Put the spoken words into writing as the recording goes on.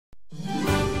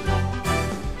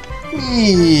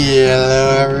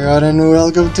Hello everyone and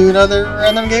welcome to another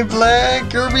random gameplay.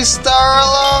 Kirby Star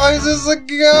Allies is a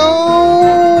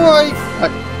go!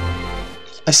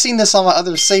 I seen this on my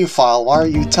other save file. Why are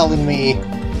you telling me?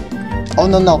 Oh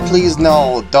no, please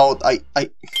no, don't.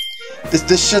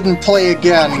 This shouldn't play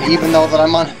again, even though that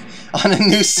I'm on a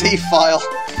new save file.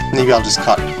 Maybe I'll just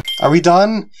cut. Are we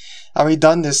done? Are we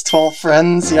done? There's 12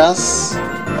 friends, yes?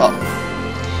 Oh.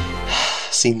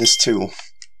 Seen this too.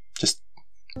 Just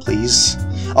please.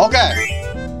 Okay.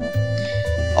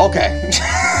 Okay.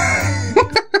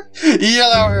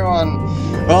 Hello everyone.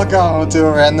 Welcome to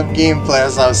a random gameplay,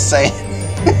 as I was saying.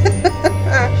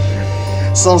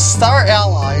 So Star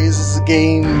Allies is a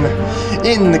game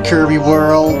in the Kirby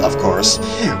world, of course,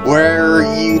 where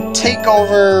you take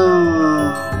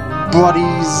over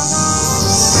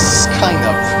buddies, kind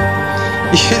of.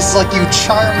 It's like you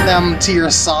charm them to your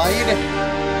side.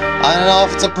 I don't know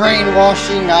if it's a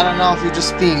brainwashing, I don't know if you're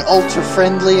just being ultra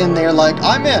friendly and they're like,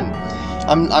 I'm in.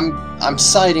 I'm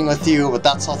siding with you, but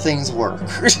that's how things work.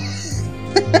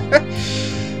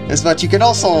 But you can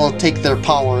also take their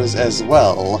powers as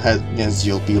well, as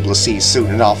you'll be able to see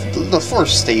soon enough. The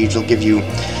first stage will give you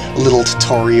a little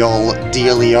tutorial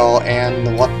dealio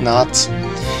and whatnot.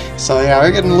 So yeah,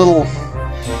 we're getting a little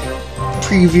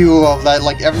preview of that.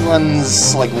 Like,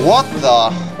 everyone's like, what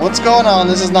the? What's going on?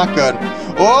 This is not good.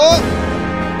 Oh!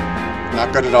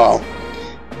 Not good at all.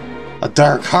 A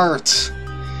dark heart.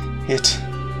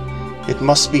 It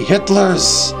must be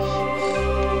Hitler's.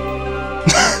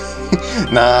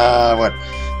 Nah, what?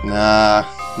 Nah,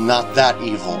 not that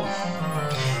evil.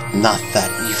 Not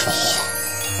that evil.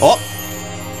 Oh!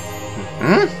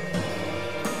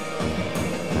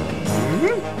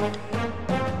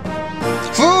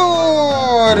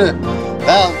 Food!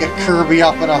 That'll get Kirby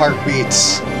up in a heartbeat.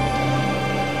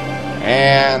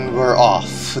 And we're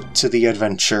off to the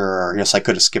adventure. Yes, I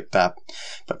could have skipped that,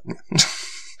 but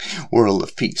World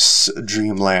of Peace,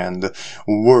 Dreamland,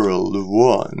 World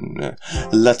 1.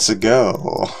 Let's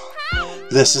go.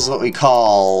 This is what we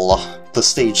call the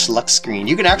stage select screen.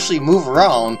 You can actually move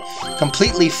around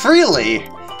completely freely.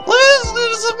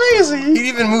 This is amazing. You can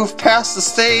even move past the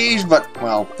stage, but,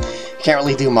 well, you can't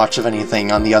really do much of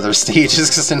anything on the other stages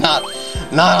because they're not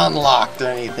unlocked or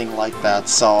anything like that,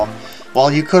 so while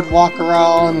you could walk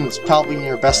around, it's probably in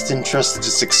your best interest to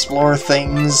just explore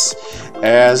things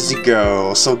as you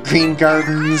go. So, Green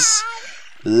Gardens,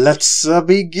 let's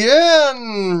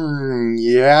begin!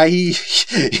 Yeah, he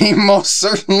most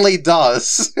certainly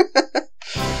does.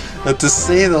 To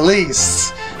say the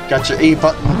least. Got your A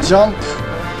button to jump.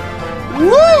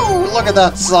 Woo! Look at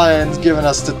that science giving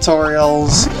us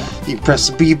tutorials. You press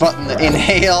the B button to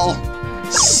inhale.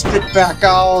 Spit back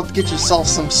out, get yourself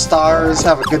some stars,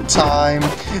 have a good time,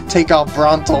 take out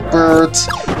Bronto Bert,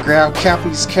 grab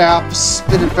Cappy's cap,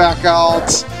 spit it back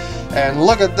out, and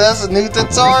look at this, a new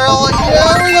tutorial.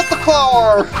 Yeah, we got the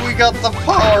power! We got the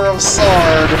power of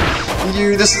sword.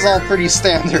 This is all pretty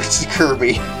standard to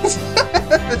Kirby.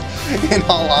 In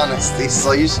all honesty,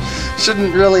 so you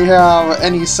shouldn't really have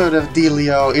any sort of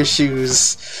dealio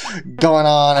issues going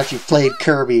on if you played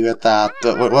Kirby with that.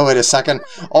 Wait a second.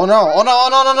 Oh no, what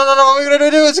are we gonna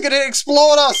do? It's gonna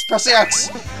explode us! Press the X!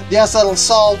 Yes, that'll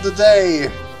solve the day.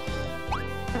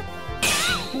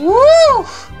 Woo!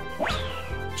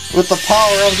 With the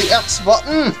power of the X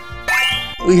button,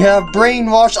 we have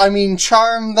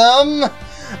charm them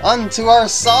onto our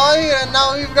side, and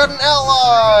now we've got an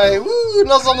ally! Woo!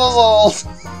 Nuzzle nuzzle!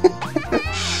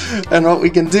 And what we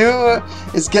can do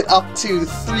is get up to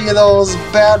 3 of those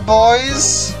bad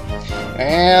boys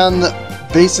and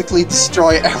basically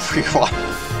destroy everyone.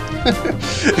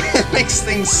 It makes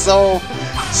things so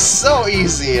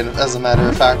easy, as a matter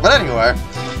of fact. But anyway,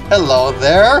 hello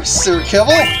there, Sir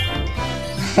Kibble.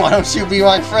 Why don't you be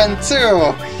my friend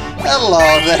too? Hello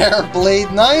there,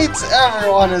 Blade Knight!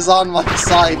 Everyone is on my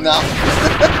side now.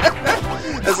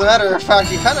 As a matter of fact,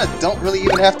 you kind of don't really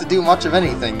even have to do much of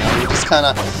anything now. You just kind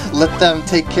of let them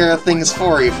take care of things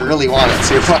for you if you really wanted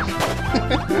to. But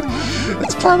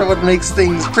it's part of what makes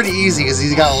things pretty easy, because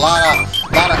you got a lot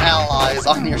of allies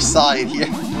on your side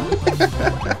here.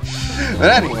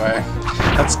 But anyway,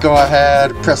 let's go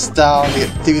ahead, press down.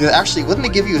 Actually, wouldn't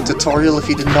it give you a tutorial if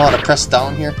you didn't know how to press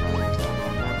down here?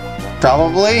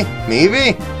 Probably?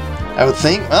 Maybe? I would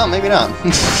think. Well, maybe not.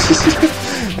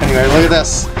 Anyway, look at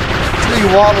this. 3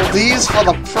 Waddle Dees for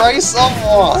the price of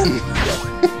 1!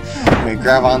 We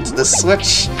grab onto the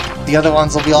switch. The other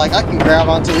ones will be like, I can grab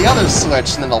onto the other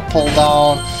switch, and then they'll pull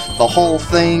down the whole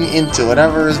thing into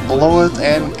whatever is below it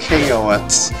and KO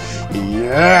it.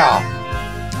 Yeah!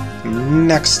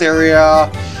 Next area,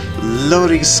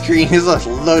 loading screen. Here's a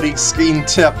loading screen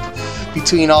tip.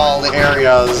 between all the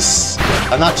areas.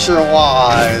 I'm not sure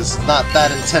why, it's not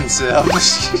that intensive.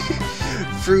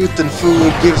 Fruit and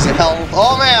food gives you health.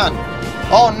 Oh man!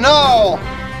 Oh no!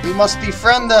 We must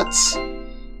befriend it!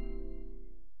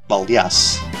 Well,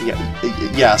 yes.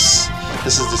 Yes.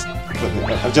 This is just...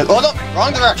 oh no!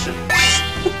 Wrong direction!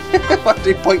 Why did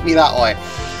they point me that way?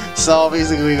 So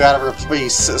basically we gotta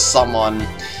replace someone.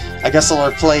 I guess I'll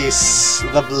replace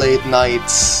the Blade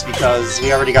Knights, because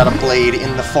we already got a blade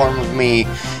in the form of me.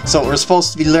 So what we're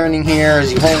supposed to be learning here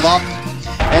is you hold up,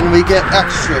 and we get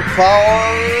extra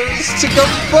powers to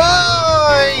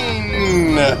combine!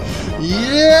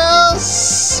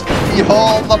 Yes!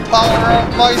 Behold the power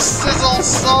of my sizzle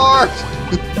sword!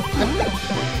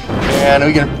 And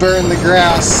we can burn the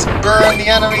grass, burn the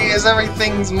enemies,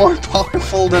 everything's more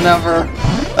powerful than ever.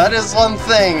 That is one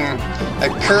thing that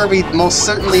Kirby most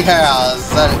certainly has,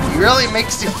 that it really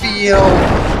makes you feel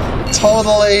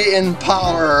totally in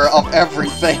power of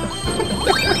everything.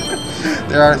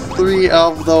 There are 3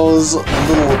 of those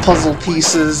little puzzle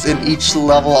pieces in each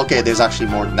level. Okay, there's actually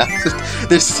more than that.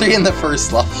 There's 3 in the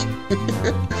first level.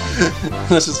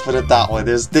 Let's just put it that way.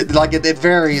 It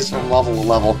varies from level to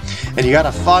level, and you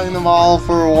gotta find them all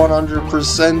for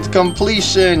 100%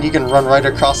 completion. You can run right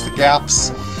across the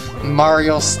gaps,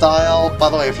 Mario style. By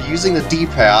the way, if you're using the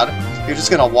D-pad, you're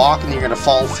just gonna walk and you're gonna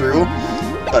fall through.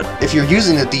 But if you're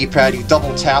using the D-pad, you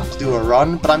double tap to do a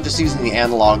run, but I'm just using the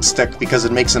analog stick because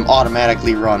it makes them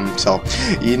automatically run, so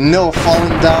you know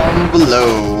falling down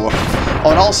below.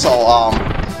 Oh, and also,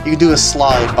 you can do a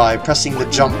slide by pressing the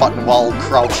jump button while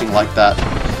crouching like that.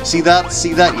 See that?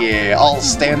 See that? Yeah, all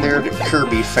standard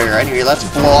Kirby fare. Anyway, let's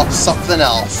blow up something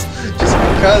else. Just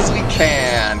because we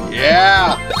can.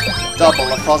 Yeah! Double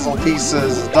the puzzle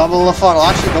pieces. Double the fun. Well,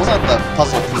 actually, those aren't the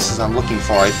puzzle pieces I'm looking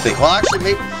for, I think. Well, actually,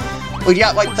 maybe... well,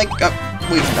 yeah, I think...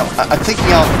 wait, no. I'm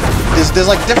thinking of... There's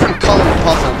like different colored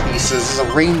puzzle pieces. There's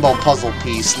a rainbow puzzle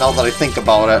piece, now that I think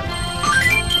about it.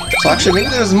 So actually, maybe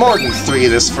there's more than 3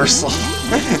 this first level.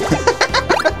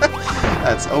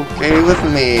 That's okay with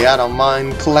me. I don't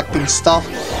mind collecting stuff.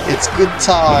 It's good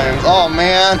times. Oh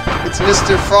man, it's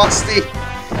Mr. Frosty.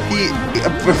 He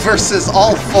versus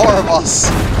all 4 of us.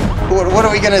 What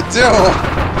are we gonna do?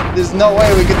 There's no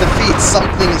way we can defeat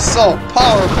something so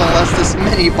powerful as this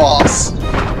mini-boss.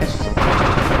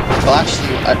 Well,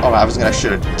 actually, I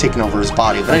should have taken over his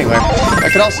body, but anyway, I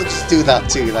could also just do that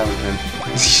too. That would have been...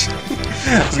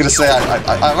 I was gonna say,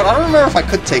 I don't remember if I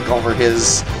could take over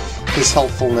his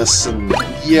helpfulness, and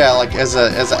yeah, like as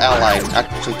an ally.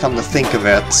 Actually, come to think of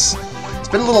it, it's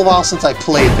been a little while since I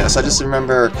played this. I just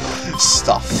remember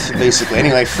stuff, basically.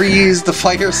 Anyway, freeze the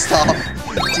fire stuff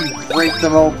to break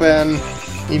them open.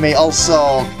 You may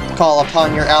also call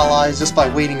upon your allies just by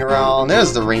waiting around.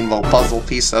 There's the rainbow puzzle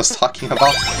piece I was talking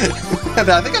about.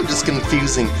 I think I'm just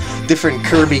confusing different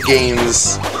Kirby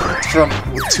games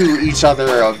to each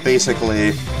other,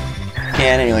 basically.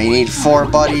 And anyway, you need 4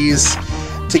 buddies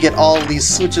to get all these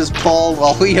switches pulled.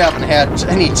 Well, we haven't had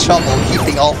any trouble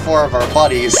keeping all 4 of our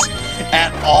buddies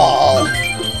at all.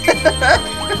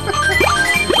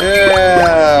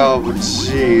 Oh,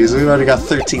 jeez, we've already got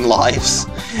 13 lives.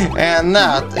 And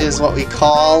that is what we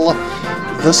call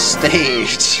the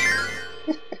stage.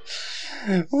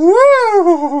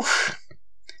 Woo!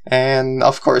 And,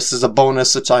 of course, there's a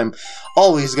bonus which I'm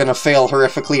always gonna fail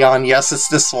horrifically on. Yes, it's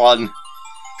this one.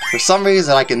 For some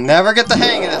reason, I can never get the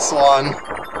hang of this one.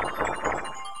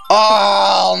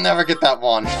 Oh, I'll never get that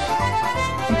one.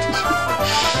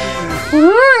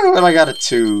 Woo! And I got a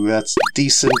 2. That's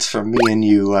decent for me and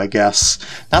you, I guess.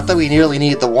 Not that we nearly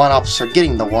need the 1-ups for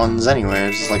getting the 1s anyway.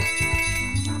 It's just like,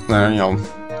 you know,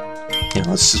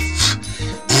 it's just...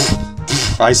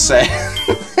 I say.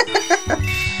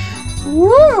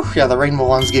 Woo! Yeah, the rainbow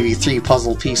ones give you 3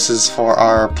 puzzle pieces for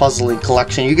our puzzling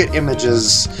collection. You get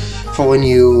images for when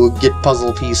you get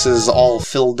puzzle pieces all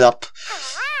filled up.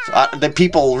 The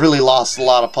people really lost a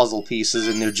lot of puzzle pieces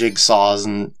in their jigsaws,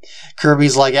 and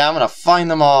Kirby's like, yeah, I'm gonna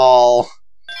find them all.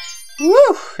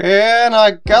 Woo! And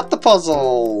I got the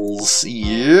puzzles!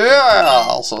 Yeah!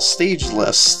 Also, stage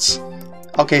lists.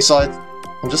 Okay, so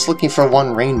I'm just looking for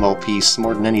 1 rainbow piece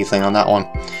more than anything on that one.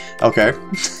 Okay.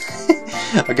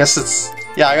 I guess it's...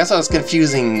 yeah, I guess I was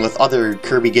confusing with other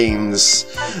Kirby games.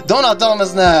 Donut Dome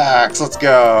is next! Let's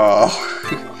go!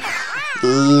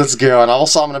 Let's go, and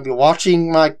also I'm going to be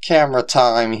watching my camera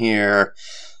time here.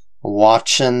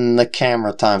 Watching the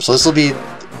camera time. So this will be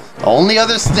the only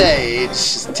other stage,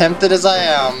 as tempted as I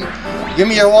am. Give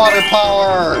me your water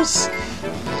powers!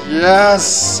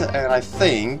 Yes! And I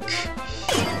think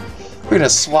we're going to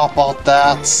swap out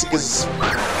that, because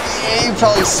you've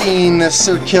probably seen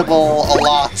Sir Kibble a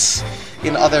lot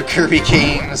in other Kirby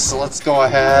games, so let's go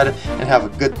ahead and have a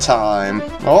good time.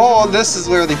 Oh, this is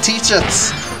where they teach it!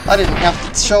 I didn't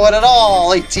have to show it at all!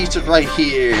 They teach it right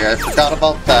here, I forgot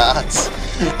about that.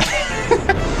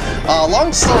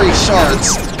 Long story short,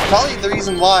 probably the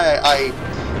reason why I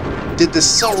did this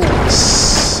so...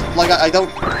 like, I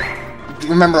don't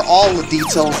remember all the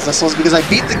details of this was because I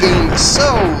beat the game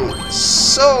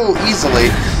so easily.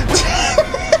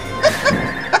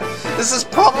 This is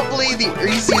probably the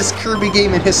easiest Kirby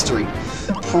game in history.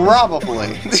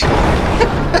 Probably.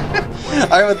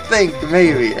 I would think,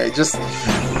 maybe. Just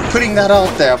putting that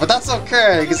out there. But that's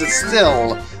okay, because it's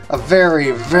still a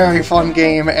very, very fun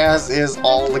game, as is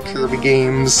all the Kirby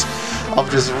games. Of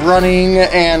just running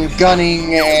and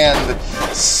gunning and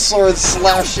sword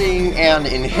slashing and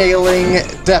inhaling.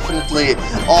 Definitely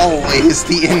always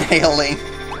the inhaling.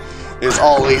 There's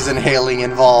always inhaling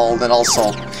involved, and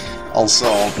also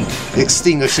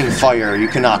extinguishing fire. You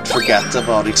cannot forget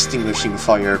about extinguishing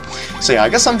fire. So yeah, I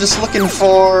guess I'm just looking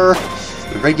for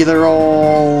the regular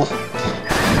old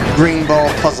rainbow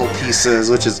puzzle pieces,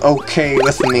 which is okay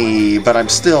with me, but I'm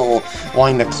still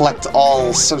wanting to collect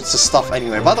all sorts of stuff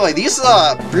anyway. By the way, these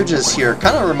bridges here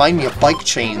kind of remind me of bike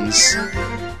chains.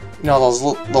 You know,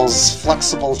 those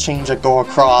flexible chains that go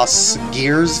across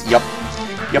gears? Yep,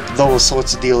 those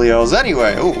sorts of dealios.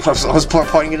 Anyway, ooh, I was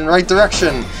pointing it in the right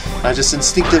direction. I just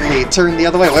instinctively turned the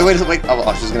other way. Wait. Oh,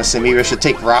 I was just gonna say, maybe I should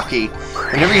take Rocky.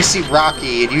 Whenever you see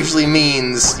Rocky, it usually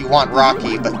means you want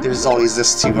Rocky, but there's always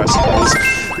this too, I suppose.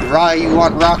 Why you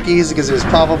want Rockies, because there's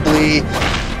probably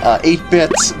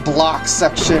 8-bit block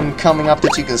section coming up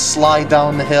that you can slide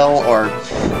down the hill, or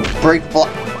break block.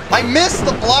 I missed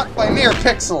the block by mere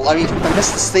pixel! I mean, I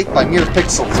missed the stake by mere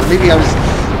pixels, or maybe I was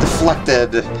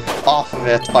deflected off of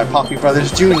it by Poppy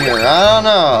Brothers Jr.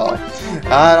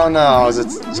 I don't know.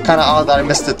 It's kind of odd that I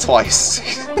missed it twice.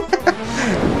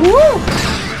 Woo!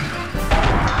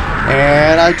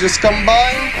 And I just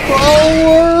combined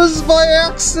powers by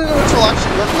accident, which will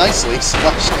actually work nicely,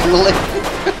 Splash Cooling.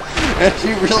 If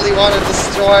you really want to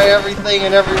destroy everything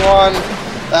and everyone,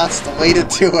 that's the way to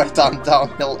do it on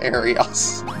downhill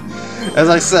areas. As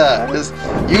I said,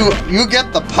 you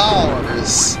get the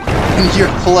powers when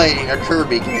you're playing a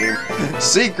Kirby game.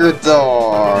 Secret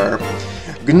door.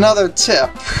 Another tip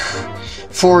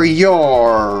for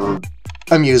your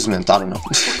amusement. I don't know.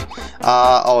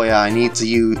 Oh yeah, I need to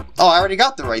use... Oh, I already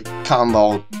got the right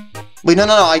combo. Wait, no,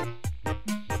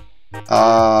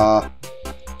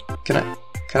 Can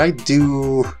I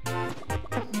do...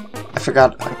 I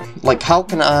forgot... Like, how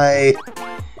can I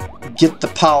get the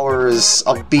powers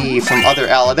of B from other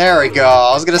Allies? There we go!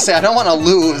 I was gonna say, I don't want to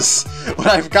lose what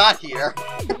I've got here.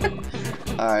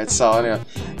 Alright, so I'm gonna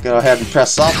go ahead and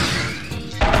press up.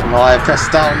 While I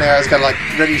pressed down there, I was kind of like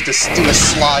ready to do a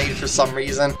slide for some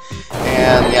reason.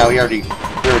 And yeah, we already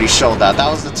showed that. That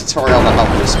was the tutorial on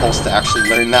how we were supposed to actually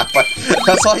learn that, but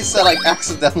that's why I said I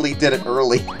accidentally did it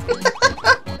early.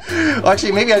 Well,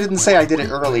 actually, maybe I didn't say I did it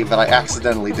early, but I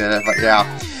accidentally did it, but yeah.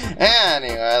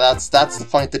 Anyway, that's the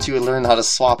point, that you would learn how to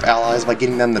swap allies by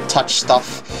getting them to touch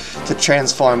stuff to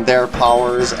transform their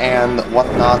powers and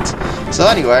whatnot. So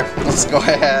anyway, let's go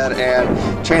ahead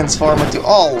and transform into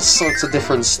all sorts of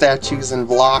different statues and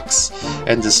blocks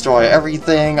and destroy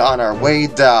everything on our way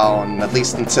down, at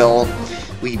least until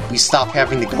we stop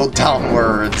having to go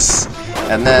downwards.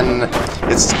 And then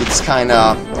it's kind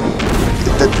of...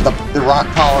 The rock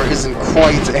power isn't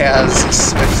quite as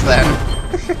swift then.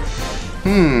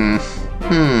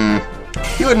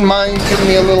 You wouldn't mind giving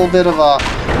me a little bit of a...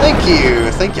 Thank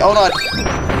you! Oh no,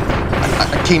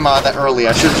 I came out of that early.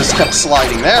 I should have just kept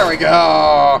sliding. There we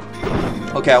go!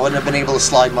 Okay, I wouldn't have been able to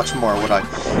slide much more, would I?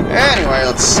 Anyway,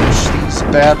 let's switch these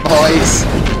bad boys.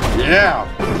 Yeah!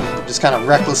 Just kind of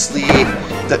recklessly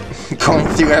going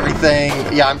through everything.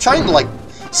 Yeah, I'm trying to, like,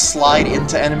 slide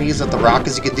into enemies with the rock,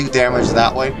 because you can do damage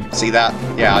that way. See that?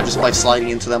 Yeah, just by sliding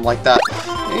into them like that.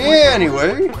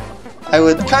 Anyway, I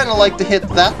would kind of like to hit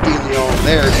that dealio over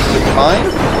there, if you wouldn't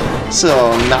mind.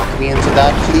 So, knock me into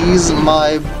that, please,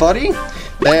 my buddy.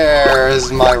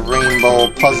 There's my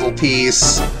rainbow puzzle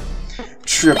piece.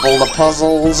 Triple the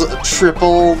puzzles,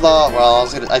 triple the... Well,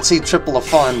 I'd say triple the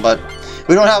fun, but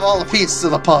we don't have all the pieces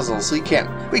of the puzzle, so we can't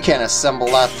assemble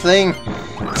that thing.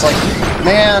 It's like,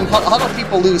 man, how do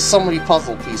people lose so many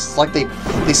puzzle pieces? Like they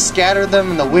scatter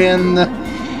them in the wind,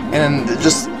 and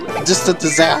just a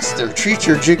disaster. Treat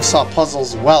your jigsaw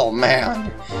puzzles well,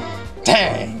 man.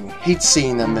 Dang, hate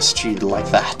seeing them mistreated like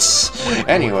that.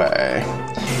 Anyway,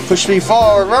 push me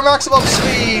forward, run maximum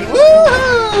speed,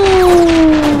 woohoo!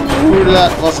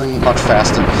 That wasn't much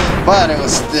faster, but it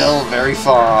was still very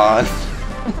fun.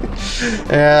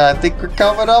 And I think we're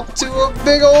coming up to a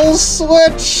big old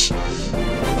switch!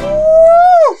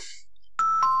 Woo!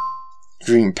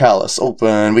 Dream Palace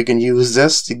open. We can use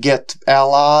this to get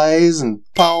allies and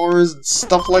powers and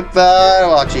stuff like that.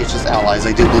 Well, actually, it's just allies,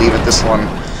 I do believe, at this one.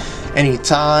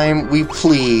 Anytime we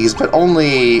please, but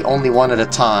only one at a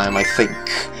time, I think,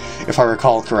 if I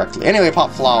recall correctly. Anyway,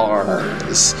 Pop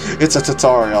Flowers. It's a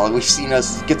tutorial. We've seen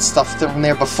us get stuff from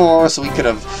there before, so we could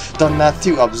have done that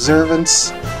through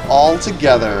observance all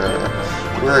together.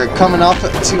 We're coming up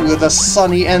to the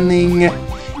sunny ending,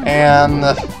 and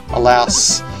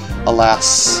alas,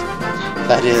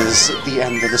 that is the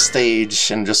end of the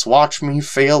stage. And just watch me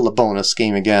fail the bonus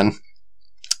game again.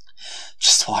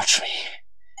 Just watch me.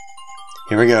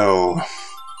 Here we go.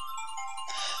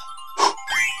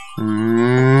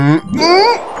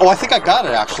 Oh, I think I got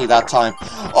it actually that time.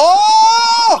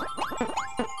 Oh!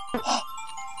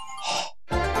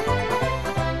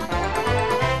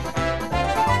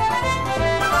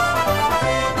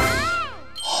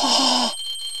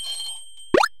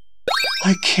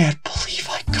 I can't believe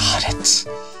I got it.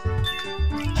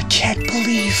 I can't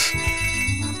believe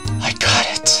I got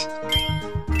it.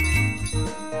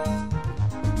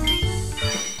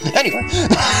 Anyway.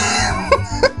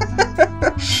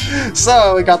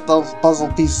 So, we got those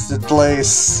puzzle pieces in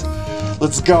place.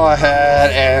 Let's go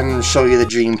ahead and show you the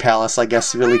Dream Palace, I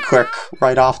guess, really quick.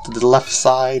 Right off to the left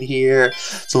side here.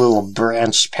 It's a little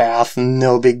branched path,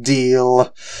 no big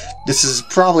deal. This is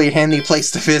probably a handy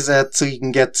place to visit, so you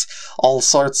can get all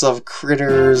sorts of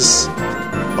critters.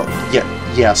 Oh,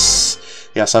 yeah, yes.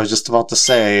 Yes, I was just about to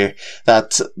say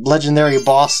that legendary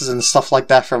bosses and stuff like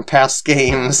that from past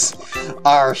games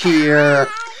are here,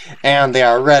 and they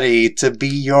are ready to be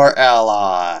your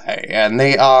ally. And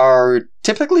they are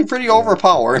typically pretty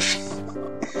overpowered.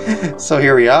 So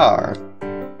here we are.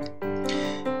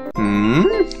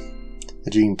 The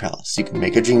Dream Palace. You can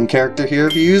make a dream character here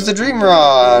if you use the Dream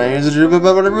Rod. And use the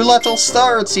roulette will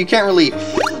start, so you can't really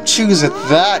choose it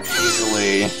that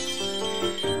easily.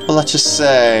 But let's just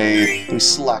say we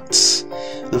select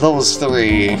those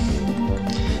three.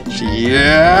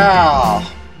 Yeah!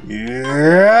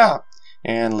 Yeah!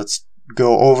 And let's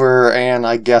go over and,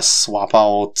 I guess, swap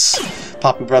out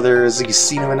Poppy Brothers. You've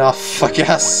seen them enough, I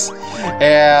guess.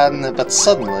 But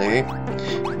suddenly,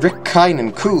 Rick, Kine,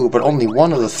 and Koo, but only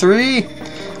one of the three?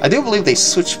 I do believe they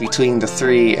switch between the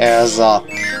three as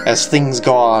things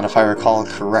go on, if I recall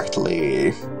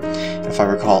correctly.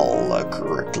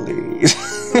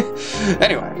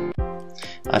 Anyway,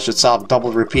 I should stop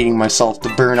double repeating myself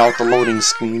to burn out the loading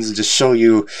screens and just show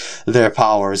you their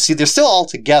powers. See, they're still all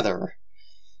together,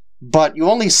 but you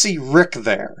only see Rick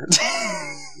there.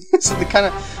 So they kind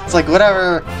of, it's like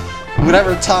whatever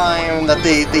time that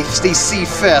they see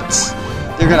fit,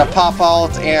 they're gonna pop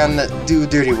out and do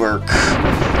dirty work.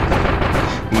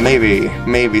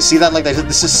 Maybe. See that? Like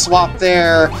this is swap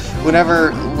there. When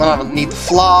I need to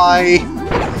fly.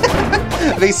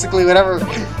 Basically, whatever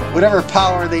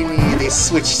power they need, they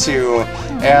switch to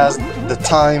as the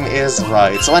time is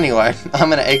right. So anyway, I'm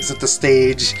gonna exit the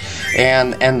stage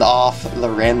and end off the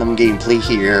random gameplay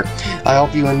here. I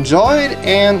hope you enjoyed,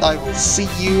 and I will see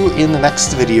you in the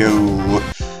next video.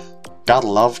 Gotta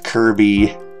love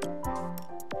Kirby.